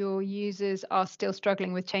your users are still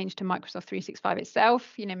struggling with change to Microsoft 365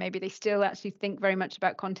 itself. Maybe they still actually think very much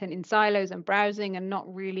about content in silos and browsing and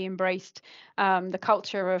not really embraced the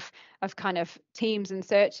culture of kind of teams and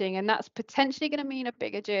searching. And that's potentially going to mean a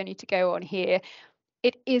bigger journey to go on here.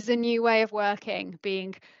 It is a new way of working,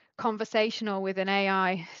 being conversational with an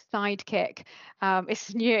AI sidekick.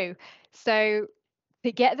 It's new. So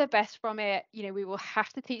to get the best from it, we will have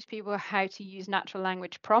to teach people how to use natural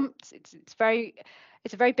language prompts. It's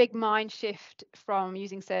a very big mind shift from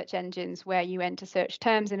using search engines where you enter search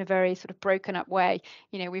terms in a very sort of broken up way.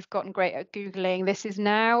 We've gotten great at Googling. This is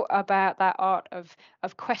now about that art of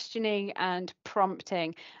questioning and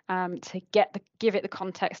prompting to give it the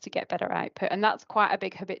context to get better output. And that's quite a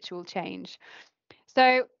big habitual change.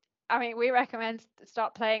 So, I mean, we recommend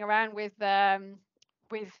start playing around with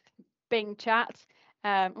Bing Chat.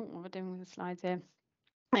 What we're doing with the slides here.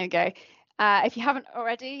 There you go. If you haven't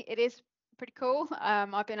already, it is pretty cool.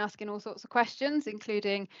 I've been asking all sorts of questions,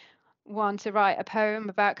 including one to write a poem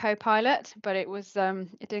about Copilot, but it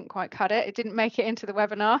didn't quite cut it. It didn't make it into the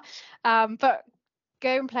webinar. But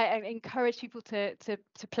go and play and encourage people to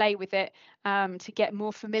play with it, to get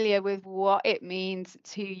more familiar with what it means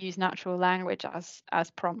to use natural language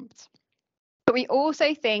as prompts. But we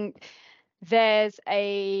also think there's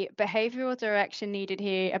a behavioral direction needed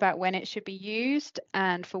here about when it should be used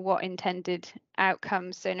and for what intended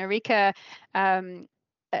outcomes. So Narika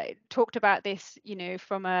talked about this,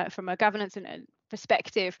 from a governance and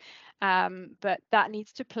perspective, but that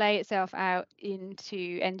needs to play itself out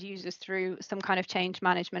into end users through some kind of change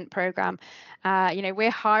management program.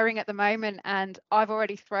 We're hiring at the moment, and I've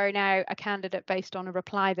already thrown out a candidate based on a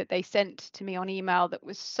reply that they sent to me on email that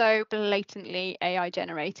was so blatantly AI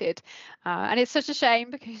generated, and it's such a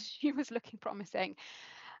shame because she was looking promising.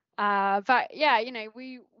 But yeah,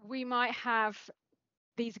 we might have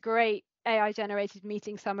these great AI generated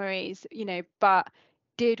meeting summaries, but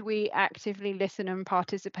did we actively listen and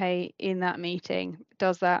participate in that meeting?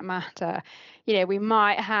 Does that matter? We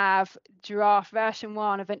might have draft version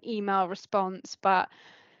 1 of an email response, but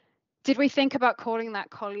did we think about calling that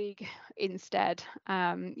colleague instead?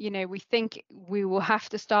 We think we will have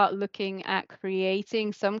to start looking at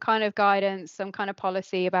creating some kind of guidance, some kind of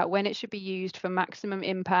policy about when it should be used for maximum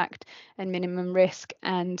impact and minimum risk,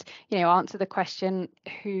 and answer the question,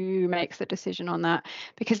 who makes the decision on that?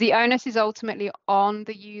 Because the onus is ultimately on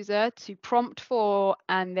the user to prompt for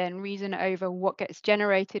and then reason over what gets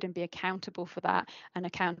generated and be accountable for that and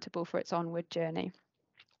accountable for its onward journey.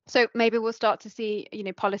 So maybe we'll start to see,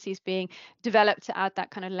 policies being developed to add that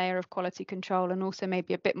kind of layer of quality control, and also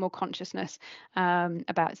maybe a bit more consciousness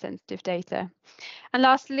about sensitive data. And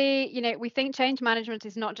lastly, we think change management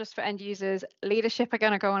is not just for end users. Leadership are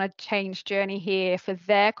going to go on a change journey here for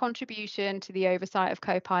their contribution to the oversight of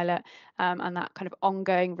Copilot and that kind of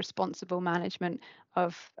ongoing responsible management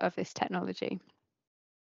of this technology.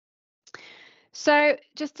 So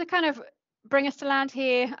just to kind of bring us to land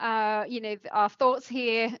here, our thoughts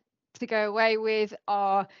here to go away with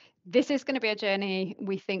are, this is going to be a journey.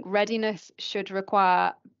 We think readiness should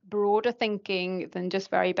require broader thinking than just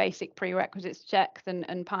very basic prerequisites checks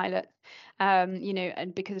and pilots,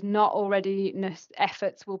 and because not all readiness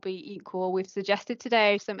efforts will be equal. We've suggested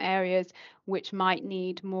today some areas which might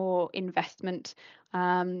need more investment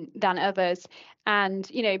than others, and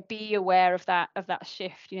be aware of that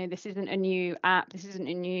shift. This isn't a new app, this isn't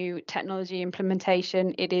a new technology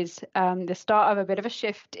implementation. It is the start of a bit of a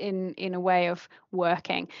shift in a way of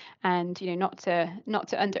working, and not to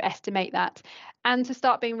underestimate that, and to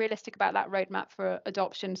start being realistic about that roadmap for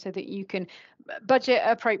adoption, so that you can budget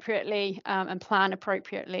appropriately and plan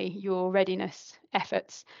appropriately your readiness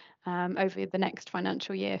efforts over the next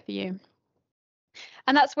financial year for you.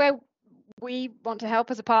 And that's where we want to help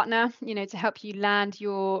as a partner, to help you land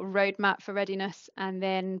your roadmap for readiness, and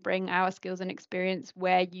then bring our skills and experience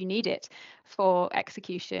where you need it for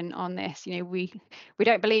execution on this. We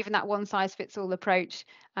don't believe in that one size fits all approach.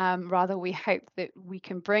 Rather, we hope that we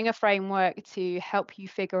can bring a framework to help you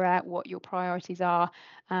figure out what your priorities are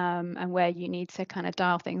and where you need to kind of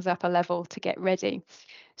dial things up a level to get ready.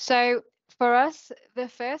 So for us, the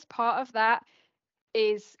first part of that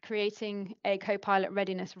is creating a Copilot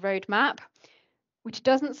readiness roadmap, which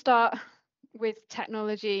doesn't start with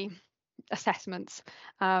technology assessments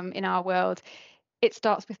in our world. It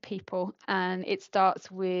starts with people, and it starts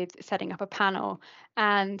with setting up a panel.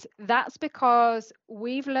 And that's because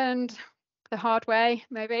we've learned the hard way,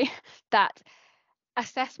 maybe, that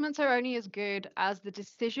assessments are only as good as the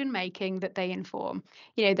decision making that they inform.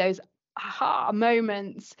 Those aha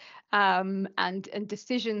moments and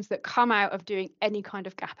decisions that come out of doing any kind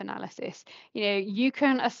of gap analysis. You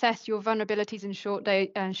can assess your vulnerabilities and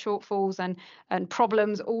shortfalls and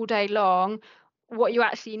problems all day long. What you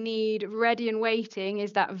actually need ready and waiting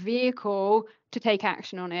is that vehicle to take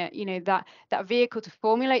action on it. That vehicle to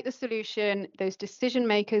formulate the solution, those decision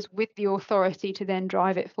makers with the authority to then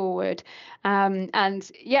drive it forward.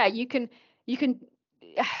 And yeah, you can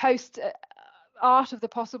host art of the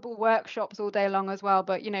possible workshops all day long as well,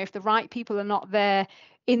 but if the right people are not there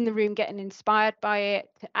in the room getting inspired by it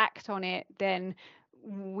to act on it, then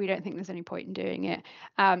we don't think there's any point in doing it.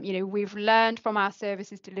 We've learned from our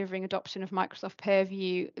services delivering adoption of Microsoft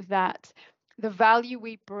Purview that the value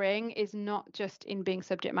we bring is not just in being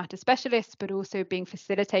subject matter specialists, but also being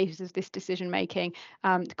facilitators of this decision making,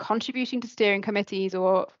 contributing to steering committees,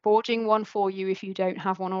 or forging one for you if you don't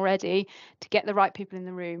have one already, to get the right people in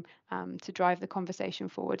the room to drive the conversation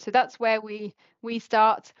forward. So that's where we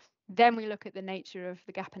start. Then we look at the nature of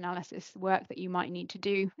the gap analysis work that you might need to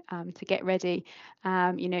do to get ready.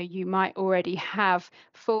 You might already have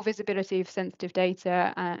full visibility of sensitive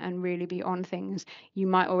data and really be on things. You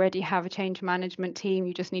might already have a change management team.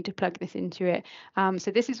 You just need to plug this into it. So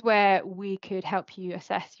this is where we could help you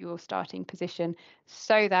assess your starting position,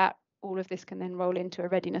 so that all of this can then roll into a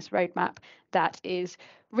readiness roadmap that is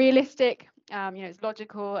realistic, it's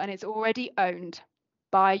logical, and it's already owned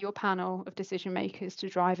by your panel of decision makers to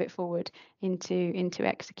drive it forward into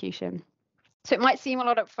execution. So it might seem a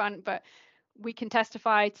lot up front, but we can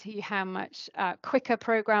testify to how much quicker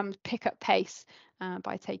programs pick up pace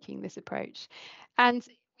by taking this approach. And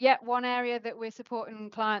yet one area that we're supporting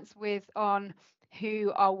clients with on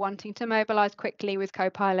who are wanting to mobilize quickly with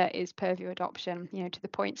Copilot is Purview adoption. To the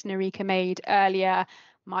points Narika made earlier,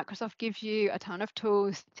 Microsoft gives you a ton of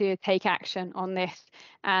tools to take action on this,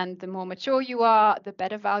 and the more mature you are, the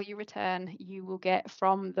better value return you will get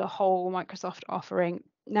from the whole Microsoft offering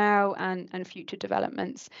now and future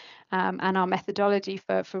developments. And our methodology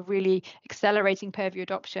for really accelerating purview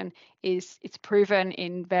adoption it's proven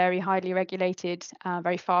in very highly regulated,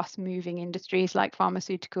 very fast moving industries like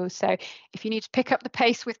pharmaceuticals. So if you need to pick up the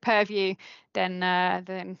pace with purview, then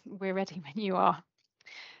we're ready when you are.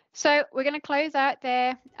 So we're going to close out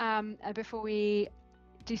there before we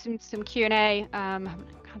do some Q&A. I haven't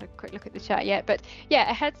had a quick look at the chat yet, but yeah,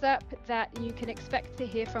 a heads up that you can expect to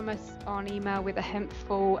hear from us on email with a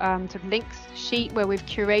helpful sort of links sheet where we've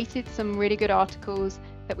curated some really good articles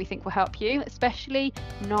that we think will help you, especially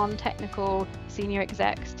non-technical senior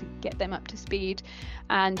execs, to get them up to speed.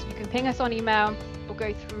 And you can ping us on email or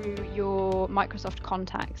go through your Microsoft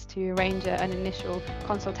contacts to arrange an initial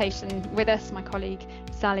consultation with us. My colleague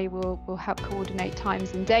Sally will help coordinate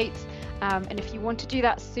times and dates. And if you want to do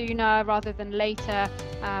that sooner rather than later,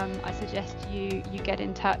 I suggest you get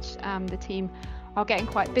in touch. The team are getting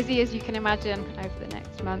quite busy, as you can imagine, over the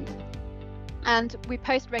next month. And we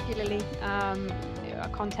post regularly our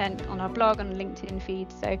content on our blog, on LinkedIn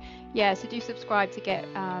feed. So yeah, so do subscribe to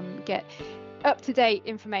get up-to-date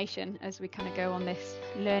information as we kind of go on this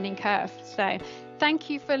learning curve. So thank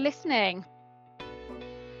you for listening.